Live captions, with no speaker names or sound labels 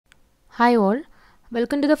Hi all,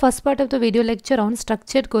 welcome to the first part of the video lecture on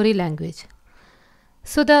structured query language.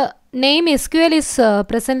 So the name SQL is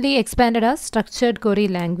presently expanded as structured query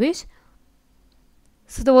language.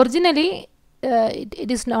 So the originally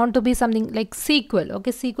it is known to be something like SQL.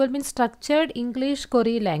 Okay, SQL means structured English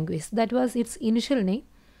query language. That was its initial name.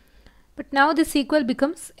 But now the SQL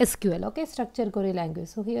becomes SQL. Okay, structured query language.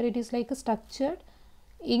 So here it is like a structured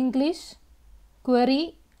English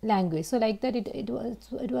query language. So like that it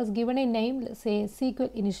was given a name, say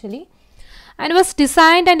SQL initially, and was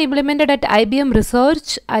designed and implemented at IBM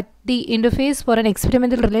Research at the interface for an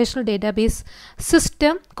experimental relational database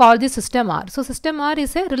system called the System R. So System R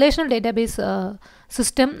is a relational database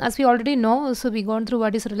system, as we already know. So we gone through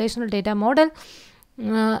what is relational data model.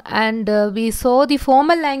 We saw the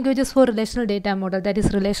formal languages for relational data model, that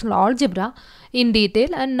is relational algebra, in detail,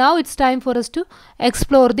 and now it's time for us to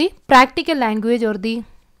explore the practical language or the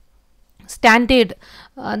standard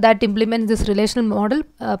that implements this relational model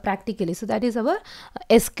practically. So that is our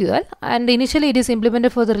SQL, and initially it is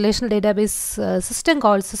implemented for the relational database system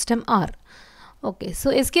called System R. Okay,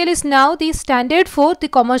 so SQL is now the standard for the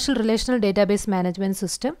commercial relational database management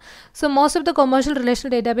system. So most of the commercial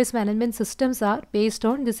relational database management systems are based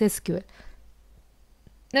on this SQL.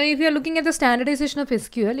 Now if you are looking at the standardization of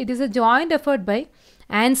SQL, it is a joint effort by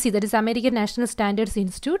ANSI, that is American National Standards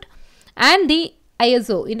Institute, and the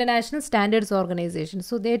ISO, International Standards Organization.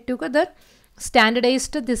 So they together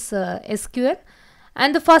standardized this SQL,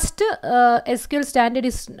 and the first SQL standard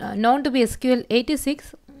is known to be SQL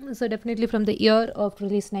 86. So definitely from the year of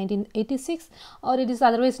release 1986, or it is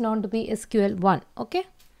otherwise known to be SQL 1. Okay,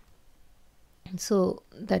 so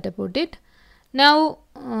that about it. Now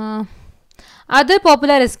other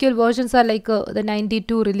popular SQL versions are like the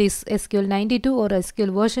 92 release SQL 92 or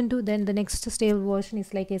SQL version 2. Then the next stable version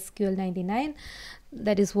is like SQL 99,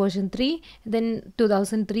 that is version 3. Then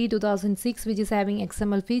 2003, 2006, which is having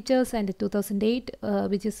XML features, and 2008,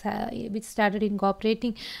 which started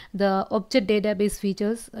incorporating the object database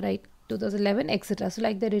features, right? 2011, etc. So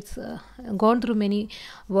like that, it's gone through many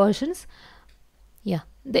versions. Yeah,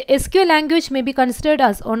 the SQL language may be considered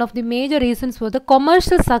as one of the major reasons for the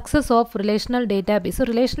commercial success of relational database. So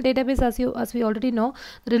relational database, as we already know,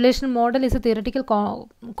 the relational model is a theoretical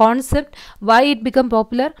concept. Why it become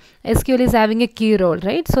popular? SQL is having a key role,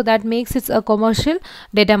 right? So that makes it a commercial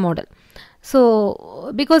data model.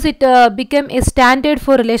 So because it became a standard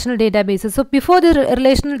for relational databases. So before the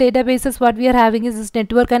relational databases, what we are having is this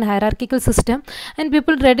network and hierarchical system, and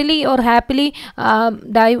people readily or happily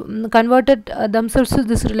converted themselves to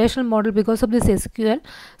this relational model because of this SQL.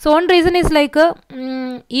 So one reason is like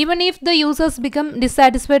even if the users become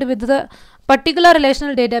dissatisfied with the particular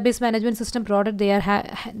relational database management system product they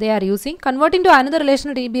are using, converting to another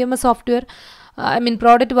relational DBMS software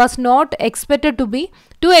product was not expected to be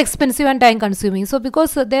too expensive and time consuming. So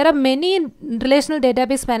because there are many relational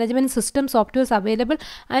database management system softwares available,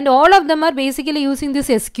 and all of them are basically using this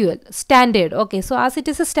SQL standard. Okay, so as it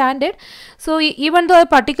is a standard, so even though a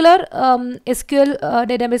particular SQL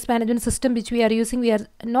database management system which we are using, we are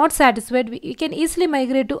not satisfied, we can easily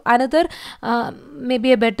migrate to another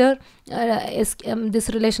maybe a better this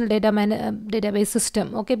relational database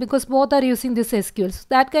system. Okay, because both are using this SQL. So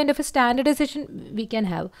that kind of a standardization we can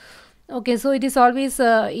have. Okay, so it is always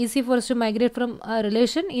easy for us to migrate from a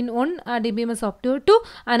relation in one DBMS software to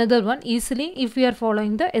another one easily if we are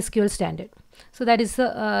following the SQL standard. So that is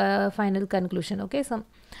the final conclusion. Okay, some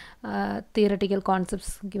theoretical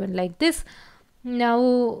concepts given like this.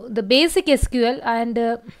 Now the basic SQL and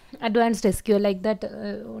advanced SQL, like that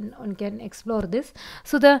one can explore this.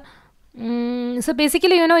 So the so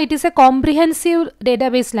basically, it is a comprehensive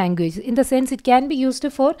database language, in the sense it can be used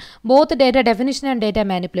for both data definition and data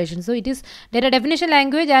manipulation. So it is data definition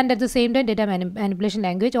language and at the same time data manipulation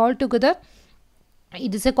language. All together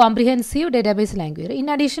it is a comprehensive database language. In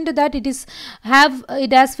addition to that, it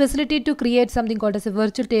has facility to create something called as a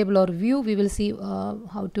virtual table or view. We will see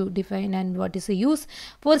how to define and what is the use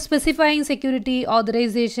for specifying security,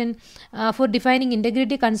 authorization, for defining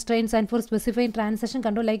integrity constraints, and for specifying transaction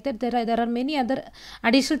control. Like that, there are many other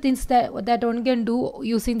additional things that one can do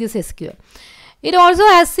using this SQL. It also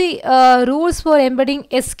has the rules for embedding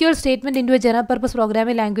SQL statement into a general purpose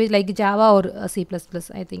programming language like Java or C++.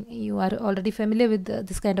 I think you are already familiar with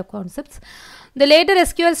this kind of concepts. The later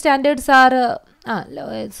SQL standards are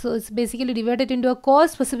so it's basically divided into a core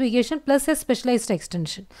specification plus a specialized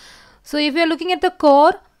extension. So if you are looking at the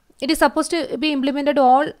core, it is supposed to be implemented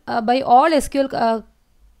by all SQL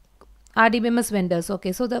DBMS vendors.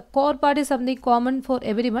 Okay, so the core part is something common for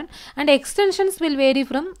everyone, and extensions will vary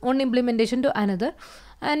from one implementation to another,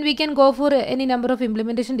 and we can go for any number of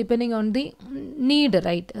implementation depending on the need,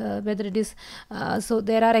 right? Whether it is so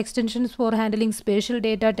there are extensions for handling spatial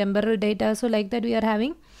data, temporal data, so like that we are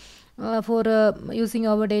having for using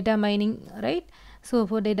our data mining, right? So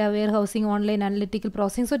for data warehousing, online analytical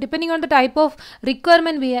processing. So depending on the type of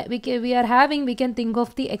requirement we are having, we can think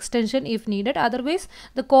of the extension if needed. Otherwise,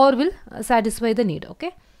 the core will satisfy the need.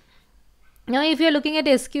 Okay. Now, if you are looking at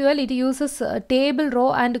SQL, it uses table,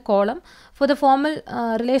 row, and column for the formal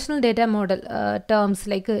relational data model terms.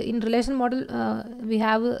 Like in relational model, we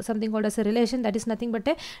have something called as a relation, that is nothing but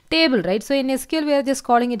a table, right? So in SQL, we are just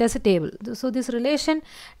calling it as a table. So this relation,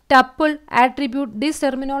 tuple, attribute, these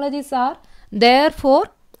terminologies are therefore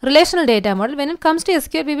relational data model. When it comes to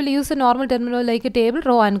SQL, we will use a normal terminology like a table,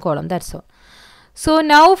 row, and column. That's all. So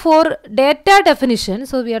now for data definition,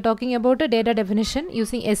 so we are talking about a data definition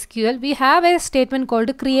using SQL. We have a statement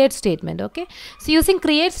called create statement. Okay, so using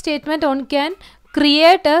create statement, one can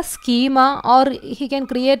create a schema, or he can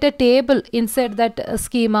create a table inside that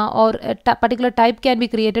schema, or a particular type can be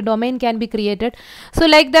created, domain can be created. So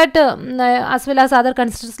like that, as well as other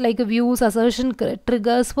constraints like views, assertion,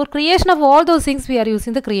 triggers. For creation of all those things, we are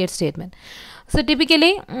using the create statement. So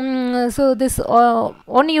typically, so this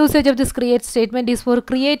one usage of this create statement is for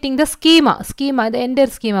creating the schema, the entire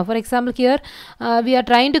schema. For example, here we are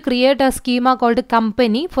trying to create a schema called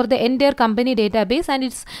company for the entire company database, and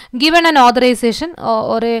it's given an authorization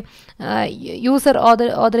or a user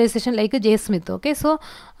authorization like a JSmith. Okay, so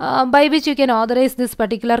by which you can authorize this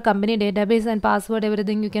particular company database, and password,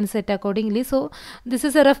 everything you can set accordingly. So this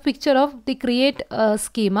is a rough picture of the create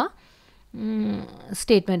schema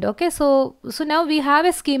statement. Okay, so now we have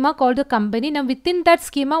a schema called the company. Now within that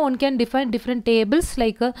schema, one can define different tables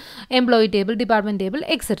like employee table, department table,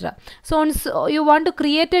 etc. So once you want to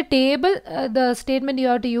create a table, the statement you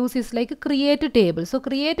have to use is like a create a table. So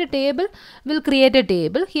create a table will create a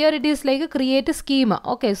table. Here it is like a create a schema.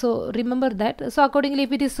 Okay, so remember that. So accordingly,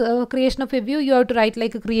 if it is creation of a view, you have to write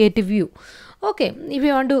like a create a view. Okay, if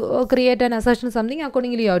you want to create an assertion something,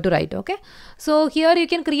 accordingly you have to write. Okay, so here you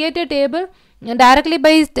can create a table directly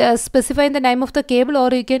by specifying the name of the table,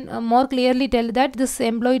 or you can more clearly tell that this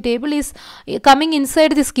employee table is coming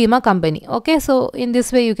inside the schema company. Okay, so in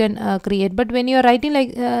this way you can create. But when you are writing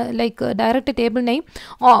like direct a table name,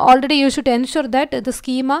 already you should ensure that the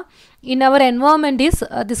schema in our environment is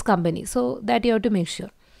this company. So that you have to make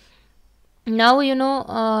sure. Now, you know,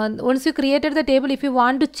 once you created the table, if you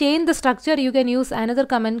want to change the structure, you can use another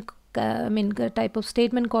command, type of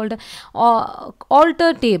statement called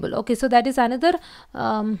alter table. Okay, so that is another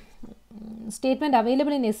statement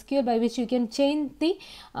available in SQL by which you can change the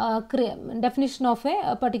definition of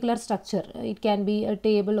a particular structure. It can be a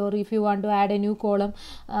table, or if you want to add a new column,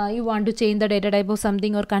 you want to change the data type of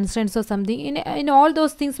something or constraints or something. In all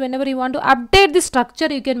those things, whenever you want to update the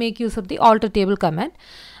structure, you can make use of the alter table command.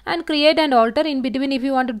 And create and alter in between, if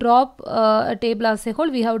you want to drop a table as a whole,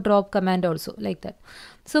 we have drop command also like that.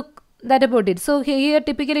 So that about it. So here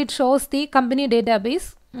typically it shows the company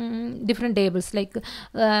database, different tables. Like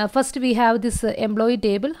first we have this employee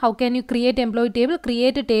table. How can you create employee table?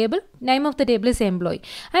 Create a table, name of the table is employee.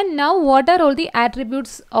 And now what are all the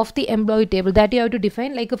attributes of the employee table that you have to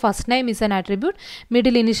define? Like a first name is an attribute,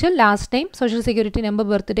 middle initial, last name, social security number,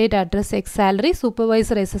 birth date, address, ex salary,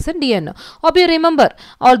 supervisor, SSN, DNO. Hope you remember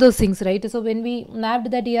all those things, right? So when we mapped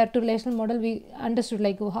that ER2 relational model, we understood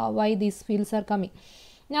like why these fields are coming.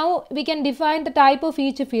 Now we can define the type of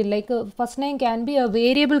each field. Like first name can be a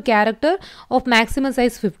variable character of maximum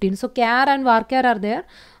size 15. So char and varchar are there.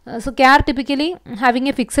 So char typically having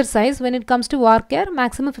a fixed size. When it comes to varchar,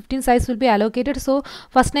 maximum 15 size will be allocated. So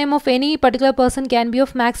first name of any particular person can be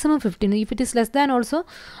of maximum 15. If it is less than, also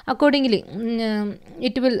accordingly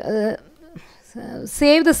it will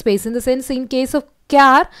save the space. In the sense, in case of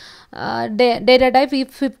char data type,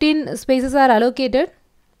 if 15 spaces are allocated,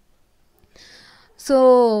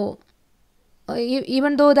 so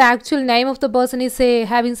even though the actual name of the person is say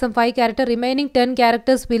having some 5 character, remaining 10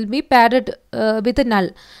 characters will be padded with a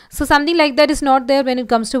null. So something like that is not there when it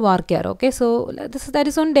comes to varchar. Okay, so that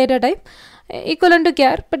is one data type equivalent to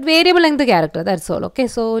char, but variable length character, that's all. Okay,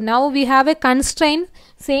 so now we have a constraint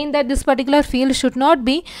saying that this particular field should not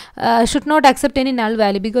accept any null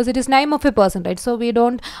value, because it is name of a person, right? So we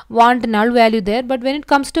don't want null value there. But when it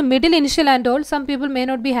comes to middle initial and all, some people may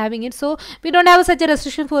not be having it, so we don't have such a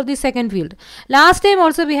restriction for the second field. Last name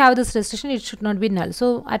also we have this restriction, it should not be null.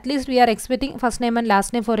 So at least we are expecting first name and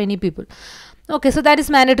last name for any people. Okay, so that is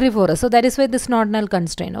mandatory for us. So that is why this not null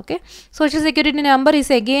constraint. Okay, social security number is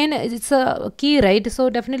again, it's a key, right? So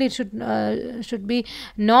definitely it should be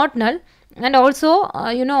not null. And also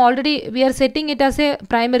already we are setting it as a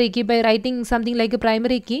primary key by writing something like a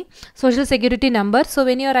primary key, social security number. So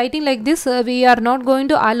when you are writing like this, we are not going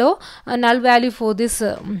to allow a null value for this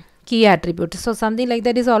key attribute. So something like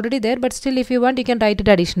that is already there, but still if you want, you can write it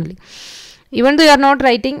additionally. Even though you are not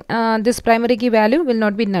writing, this primary key value will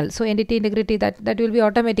not be null. So entity integrity, that will be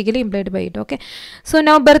automatically implied by it. Okay, so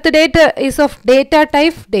now birth date is of data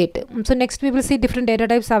type date. So next we will see different data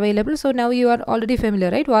types available. So now you are already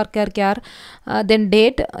familiar, right? Varchar char, then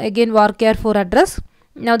date, again varchar for address.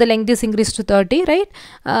 Now the length is increased to 30,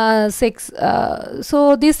 right? Sex,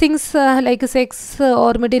 so these things like sex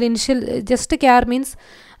or middle initial, just a char means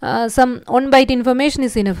some 1 byte information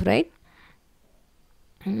is enough, right?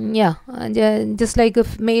 Yeah, just like a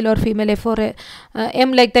male or female, F or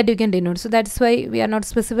M, like that you can denote. So that's why we are not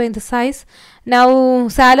specifying the size. Now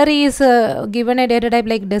salary is given a data type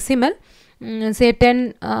like decimal, say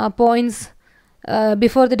 10 points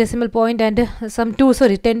before the decimal point, and some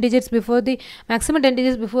 10 digits before the maximum, 10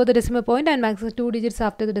 digits before the decimal point, and maximum 2 digits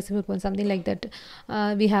after the decimal point, something like that.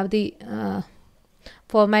 We have the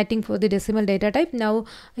formatting for the decimal data type. Now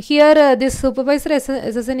here this supervisor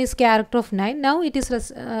SSN is character of 9. Now it is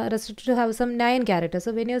restricted to have some 9 characters.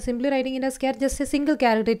 So when you are simply writing it as just a single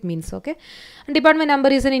character, it means. Okay, and department number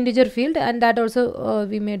is an integer field, and that also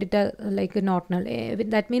we made it like not null.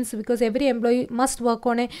 That means because every employee must work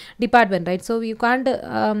on a department, right? So you can't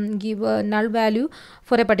give a null value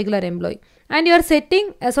for a particular employee. And you are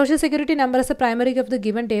setting a social security number as a primary key of the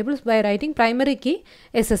given tables by writing primary key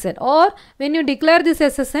SSN. Or when you declare this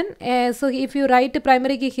SSN, so if you write a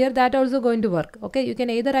primary key here, that also going to work. Okay, you can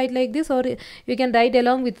either write like this, or you can write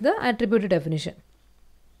along with the attribute definition.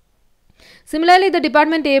 Similarly, the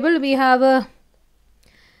department table, we have a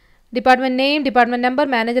department name, department number,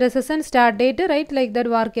 manager SSN, start date, right? Like that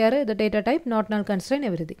varchar, the data type, not null constraint,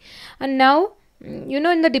 everything. And now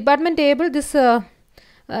in the department table, this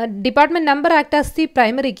department number act as the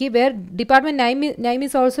primary key, where department name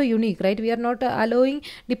is also unique, right? We are not allowing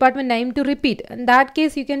department name to repeat. In that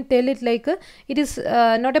case, you can tell it like it is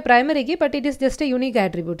not a primary key, but it is just a unique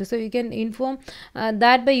attribute. So you can inform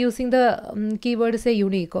that by using the keyword say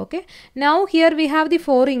unique. Okay, now here we have the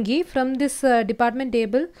foreign key from this department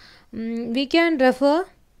table. We can refer,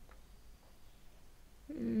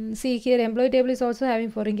 see here employee table is also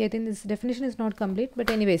having foreign key. I think this definition is not complete, but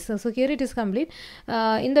anyways, so here it is complete.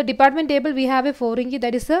 In the department table, we have a foreign key,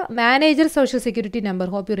 that is a manager social security number.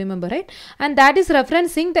 Hope you remember, right? And that is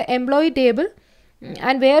referencing the employee table,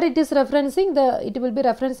 and where it is referencing it will be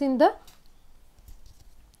referencing the,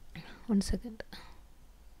 one second.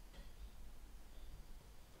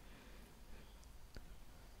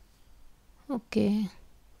 Okay.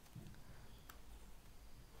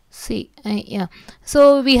 See, yeah.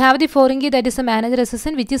 So we have the foreign key, that is a manager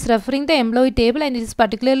SSN, which is referring the employee table, and it is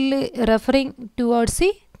particularly referring towards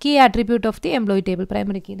the key attribute of the employee table,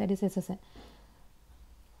 primary key, that is SSN.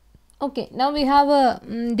 Okay, now we have a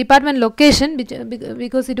department location,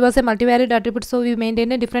 because it was a multivariate attribute, so we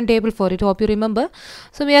maintain a different table for it. Hope you remember.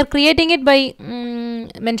 So we are creating it by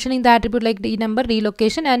mentioning the attribute like D number, D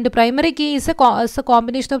location, and the primary key is a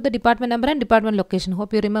combination of the department number and department location.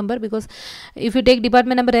 Hope you remember, because if you take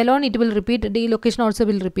department number alone, it will repeat, D location also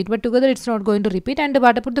will repeat, but together it's not going to repeat. And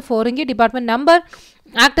what about the foreign key? Department number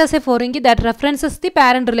act as a foreign key that references the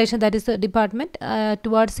parent relation, that is the department,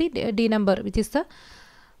 towards the D number, which is the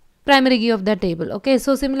primary key of that table. Okay,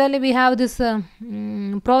 so similarly we have this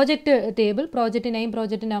project table, project name,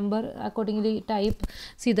 project number, accordingly type.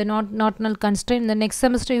 See the not null constraint. In the next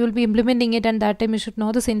semester you will be implementing it, and that time you should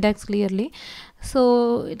know the syntax clearly.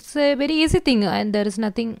 So it's a very easy thing, and there is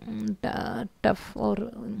nothing tough or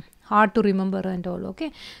hard to remember and all.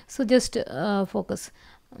 Okay, so just focus.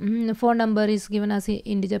 Phone number is given as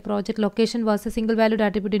integer. Project location was a single valued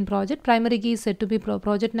attribute in project. Primary key is said to be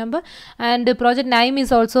project number, and project name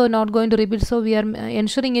is also not going to repeat, so we are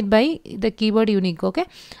ensuring it by the keyword unique. Okay,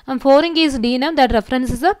 and foreign key is dnum, that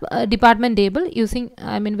references a department table using,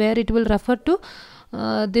 where it will refer to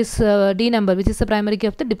this D number, which is the primary key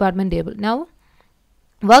of the department table. Now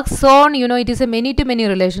works on, it is a many-to-many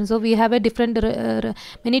relation, so we have a different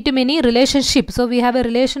many-to-many relationship. So we have a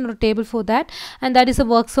relation or table for that, and that is a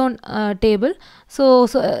works on table. So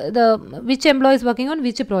the which employee is working on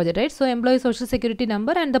which project, right? So employee social security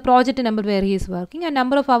number and the project number where he is working, and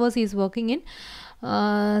number of hours he is working in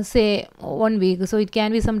say 1 week. So it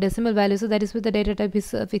can be some decimal value. So that is with the data type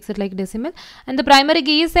is fixed like decimal. And the primary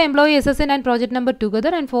key is the employee SSN and project number together,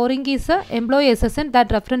 and foreign key is the employee SSN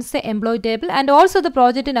that reference the employee table, and also the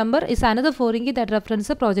project number is another foreign key that reference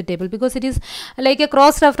the project table, because it is like a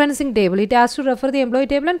cross-referencing table. It has to refer the employee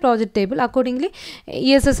table and project table. Accordingly,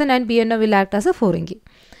 ESSN and PNO will act as a foreign key.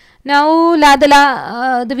 Now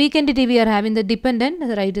the weak entity we are having the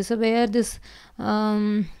dependent, right? So where this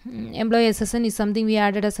employee SSN is something we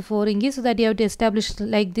added as a foreign key, so that you have to establish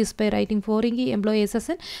like this by writing foreign key employee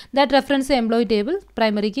SSN that reference the employee table,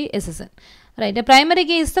 primary key SSN. Right, the primary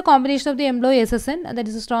key is the combination of the employee SSN, that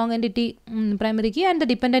is a strong entity primary key, and the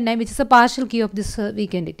dependent name, which is a partial key of this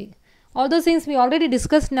weak entity. All those things we already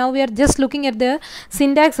discussed. Now we are just looking at the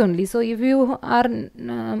syntax only. So if you are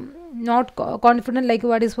not confident like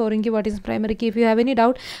what is foreign key, what is primary key, if you have any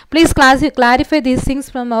doubt, please clarify these things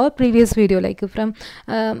from our previous video. Like from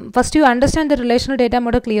first you understand the relational data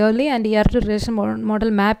model clearly and ER to relational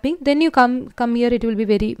model mapping, then you come here, it will be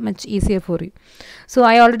very much easier for you. So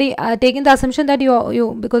I already taken the assumption that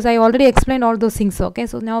you because I already explained all those things. Okay,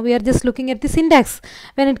 so now we are just looking at the syntax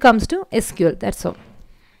when it comes to SQL. That's all.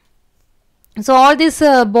 So all these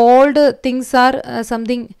bold things are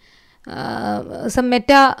something some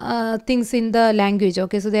meta things in the language.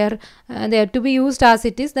 Okay, so they are to be used as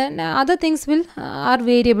it is. Then other things will are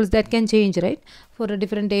variables that can change, right, for a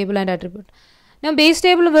different table and attribute. Now base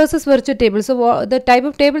table versus virtual table. So the type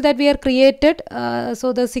of table that we are created,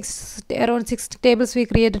 so the around 6 tables we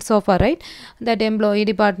created so far, right, that employee,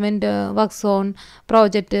 department, work zone,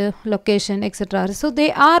 project, location, etc. So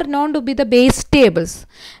they are known to be the base tables,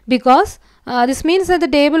 because this means that the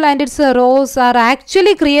table and its rows are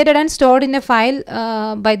actually created and stored in a file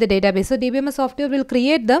by the database. So DBMS software will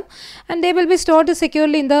create them and they will be stored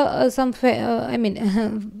securely in the some file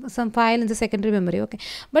in the secondary memory. Okay,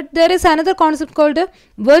 but there is another concept called a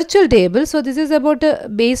virtual table. So this is about a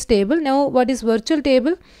base table. Now what is virtual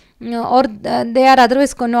table? Or they are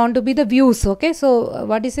otherwise known to be the views. Okay, so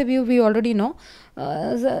what is a view? We already know.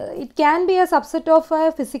 It can be a subset of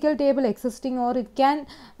a physical table existing, or it can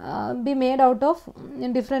be made out of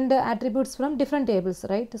different attributes from different tables,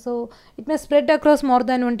 right? So it may spread across more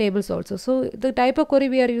than one tables also. So the type of query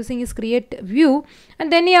we are using is create view,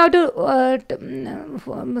 and then you have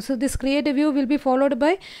to so this create a view will be followed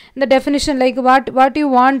by the definition, like what you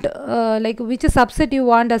want, like which subset you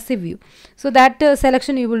want as a view. So that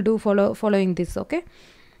selection you will do following this. Okay,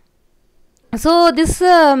 so this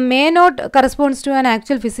may not corresponds to an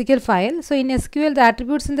actual physical file. So in SQL, the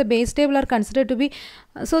attributes in the base table are considered to be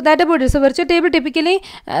so that about it. So virtual table, typically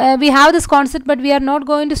we have this concept, but we are not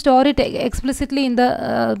going to store it explicitly in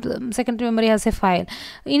the secondary memory as a file.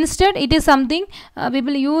 Instead, it is something we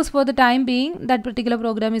will use for the time being that particular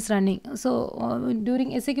program is running. So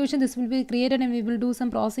during execution, this will be created and we will do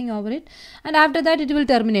some processing over it, and after that it will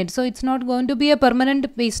terminate. So it's not going to be a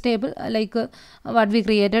permanent base table like what we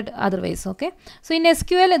created otherwise. Okay, so in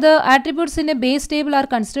SQL, the attributes in a base table are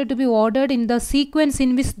considered to be ordered in the sequence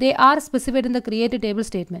in which they are specified in the create table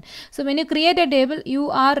statement. So when you create a table, you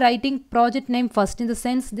are writing project name first, in the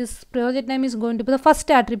sense this project name is going to be the first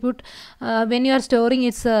attribute when you are storing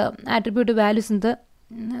its attribute values in the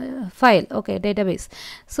file, okay, database.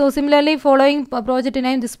 So similarly, following project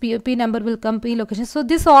name, this P number will come, P location. So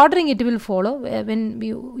this ordering it will follow when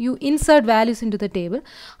you insert values into the table.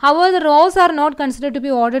 However, the rows are not considered to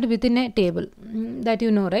be ordered within a table, that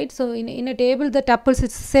you know, right? So in a table, the tuples,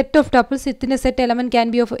 it's a set of tuples within a set element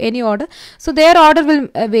can be of any order. So their order will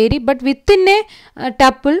vary, but within a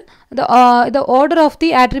tuple, the order of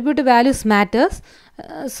the attribute values matters.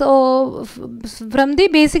 So from the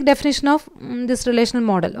basic definition of this relational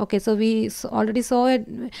model, okay, so we already saw a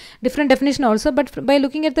different definition also, but by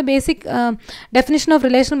looking at the basic definition of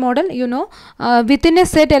relational model, you know, within a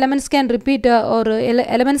set elements can repeat or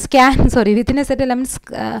elements can within a set elements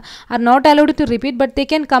are not allowed to repeat, but they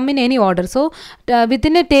can come in any order. So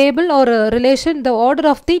within a table or a relation, the order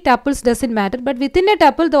of the tuples doesn't matter, but within a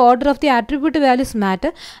tuple, the order of the attribute values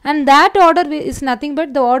matter, and that order is nothing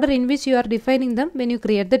but the order in which you are defining them when you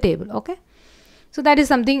create the table. Okay, so that is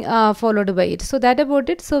something followed by it. So that about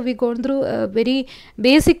it. So we go through a very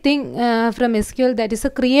basic thing from SQL, that is a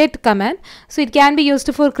create command. So it can be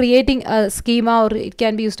used for creating a schema, or it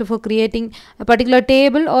can be used for creating a particular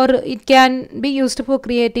table, or it can be used for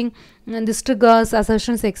creating this triggers,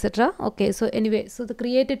 assertions, etc. Okay, so anyway, so the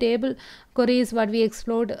create a table query is what we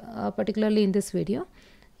explored particularly in this video.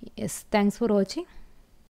 Yes, thanks for watching.